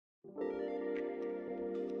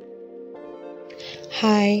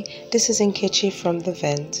Hi, this is Nkechi from The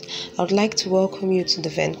Vent. I would like to welcome you to The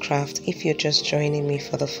Vent Craft if you're just joining me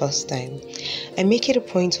for the first time. I make it a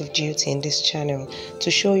point of duty in this channel to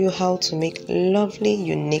show you how to make lovely,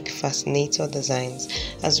 unique fascinator designs,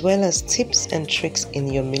 as well as tips and tricks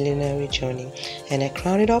in your millinery journey. And I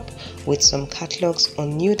crown it up with some catalogs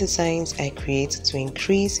on new designs I create to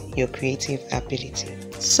increase your creative ability.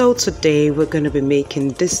 So today we're going to be making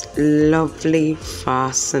this lovely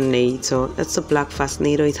fascinator. It's a black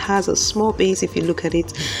fascinator. It has a small base if you look at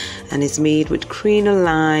it, and it's made with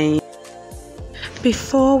Crinoline.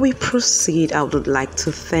 Before we proceed, I would like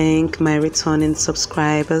to thank my returning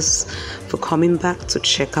subscribers for coming back to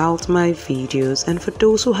check out my videos, and for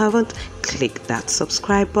those who haven't, click that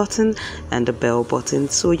subscribe button and the bell button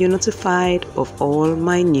so you're notified of all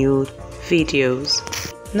my new videos.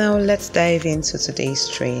 Now let's dive into today's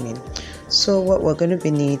training. So what we're going to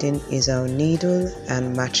be needing is our needle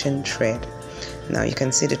and matching thread. Now you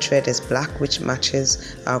can see the thread is black, which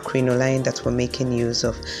matches our crinoline that we're making use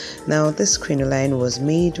of. Now this crinoline was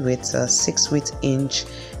made with a 6/8"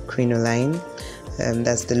 crinoline.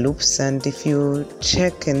 That's the loops, and if you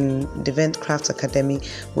check in the Vent Craft Academy,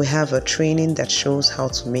 we have a training that shows how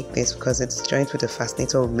to make this because it's joined with the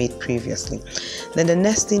fascinator we made previously. Then the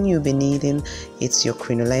next thing you'll be needing is your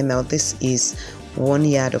crinoline. Now this is 1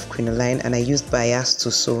 yard of crinoline, and I used bias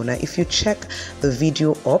to sew. Now if you check the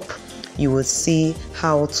video up, you will see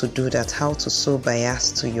how to do that, how to sew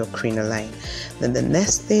bias to your crinoline. Then the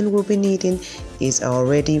next thing we'll be needing is our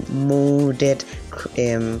already molded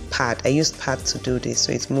pad. I used pad to do this,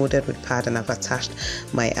 so it's molded with pad, and I've attached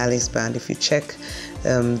my Alice band. If you check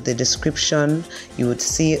the description, you would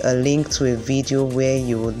see a link to a video where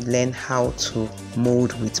you would learn how to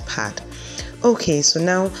mold with pad. Okay, so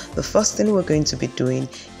now the first thing we're going to be doing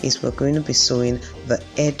is we're going to be sewing the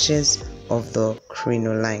edges of the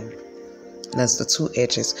crinoline. That's the two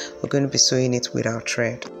edges. We're going to be sewing it with our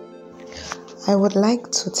thread. I would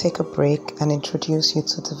like to take a break and introduce you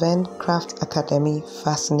to the Vent Craft Academy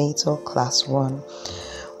Fascinator Class 1,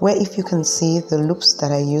 where if you can see the loops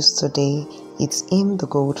that I used today, it's in the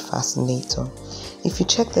gold fascinator. If you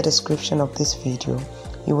check the description of this video,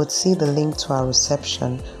 you would see the link to our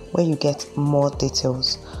reception where you get more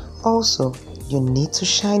details. Also, you need to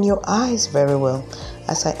shine your eyes very well,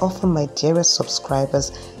 as I offer my dearest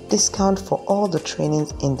subscribers discount for all the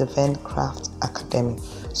trainings in the Vent Craft Academy.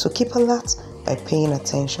 So keep alert by paying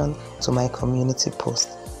attention to my community post.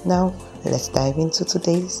 Now let's dive into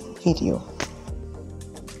today's video.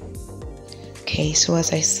 Okay, so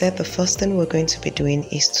as I said, the first thing we're going to be doing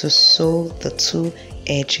is to sew the two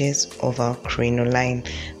edges of our crinoline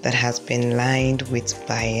that has been lined with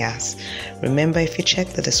bias. Remember, if you check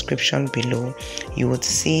the description below, you would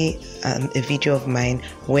see a video of mine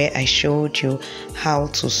where I showed you how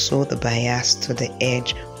to sew the bias to the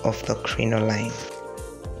edge of the crinoline.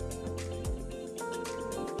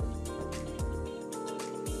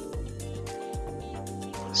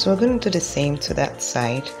 So we're going to do the same to that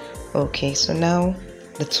side. Okay, so now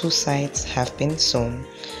the two sides have been sewn.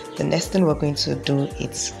 The next thing we're going to do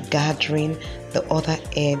is gathering the other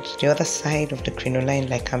edge, the other side of the crinoline,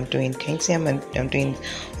 like I'm doing. Can you see I'm doing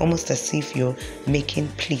almost as if you're making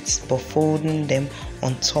pleats but folding them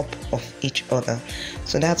on top of each other.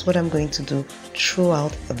 So that's what I'm going to do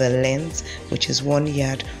throughout the length, which is 1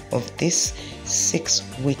 yard of this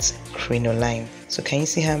 6/8" crinoline. So can you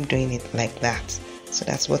see how I'm doing it like that? So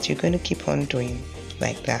that's what you're going to keep on doing,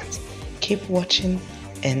 like that. Keep watching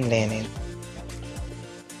and learning.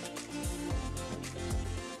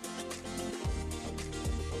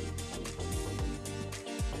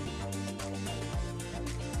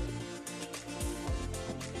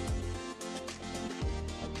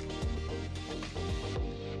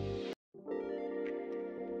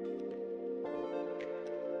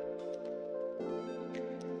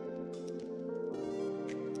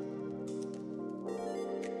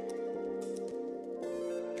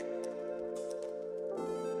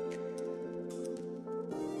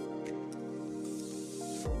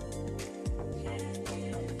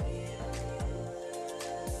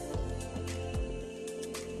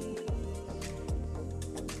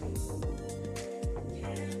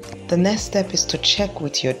 The next step is to check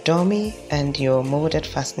with your dummy and your molded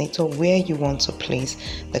fascinator where you want to place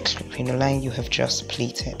the crinoline you have just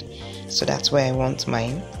pleated. So that's where I want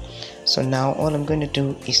mine. So now all I'm going to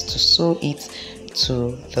do is to sew it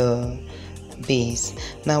to the base.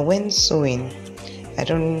 Now when sewing,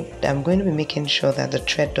 I'm going to be making sure that the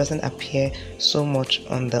thread doesn't appear so much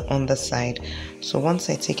on the underside. So once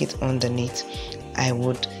I take it underneath, I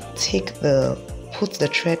would take the put the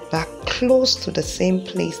thread back close to the same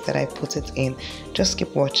place that I put it in. Just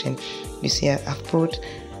keep watching. You see, I've put,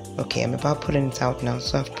 okay, I'm about putting it out now.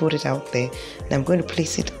 So I've put it out there and I'm going to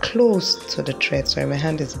place it close to the thread. Sorry, my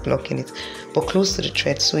hand is blocking it, but close to the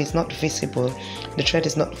thread so it's not visible. The thread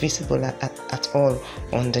is not visible at all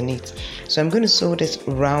underneath. So I'm going to sew this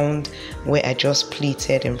round where I just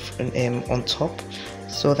pleated on top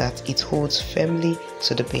so that it holds firmly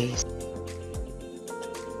to the base.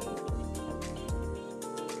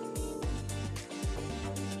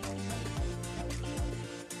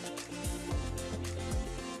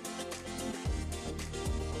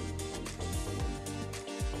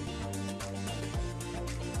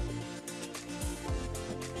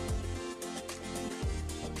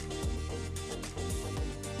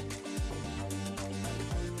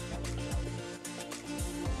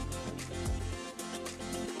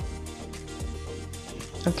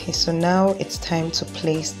 Okay, so now it's time to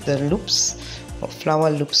place the loops or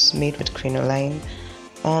flower loops made with crinoline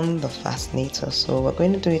on the fascinator. So we're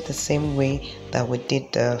going to do it the same way that we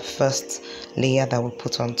did the first layer that we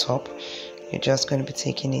put on top. You're just going to be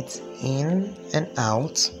taking it in and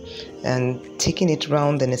out and taking it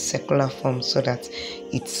round in a circular form so that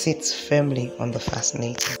it sits firmly on the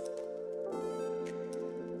fascinator.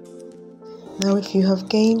 Now, if you have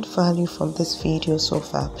gained value from this video so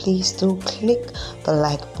far, please do click the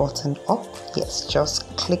like button up. Yes,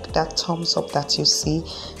 just click that thumbs up that you see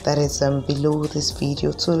that is below this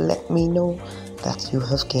video to let me know that you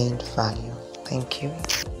have gained value. Thank you.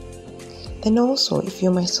 Then also, if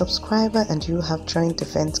you're my subscriber and you have joined the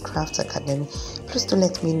Vent Craft Academy, please do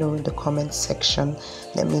let me know in the comment section.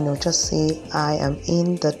 Let me know, just say I am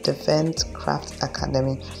in the Vent Craft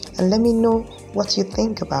Academy and let me know what you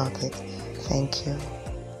think about it. Thank you.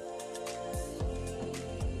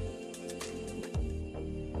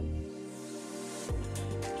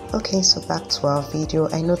 Okay, so back to our video.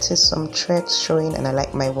 I noticed some threads showing and I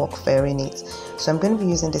like my work very neat. So I'm going to be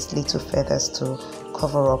using these little feathers to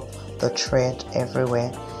cover up the thread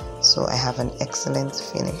everywhere. So I have an excellent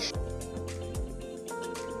finish.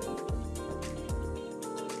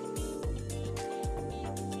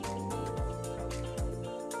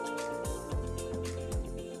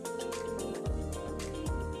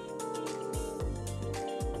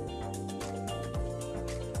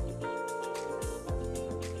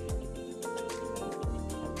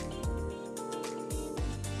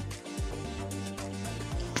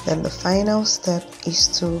 Then the final step is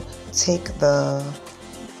to take the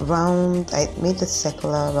round, I made the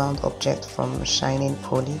circular round object from shining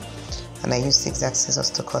poly and I used zigzag scissors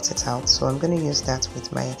to cut it out. So I'm going to use that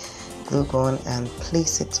with my glue gun and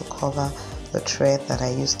place it to cover the thread that I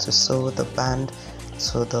used to sew the band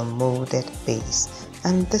to the molded base.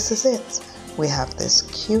 And this is it. We have this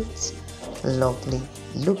cute, lovely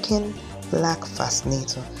looking black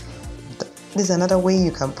fascinator. This is another way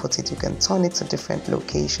you can put it. You can turn it to different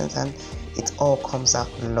locations and it all comes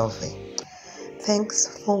out lovely.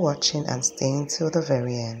 Thanks for watching and staying till the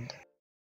very end.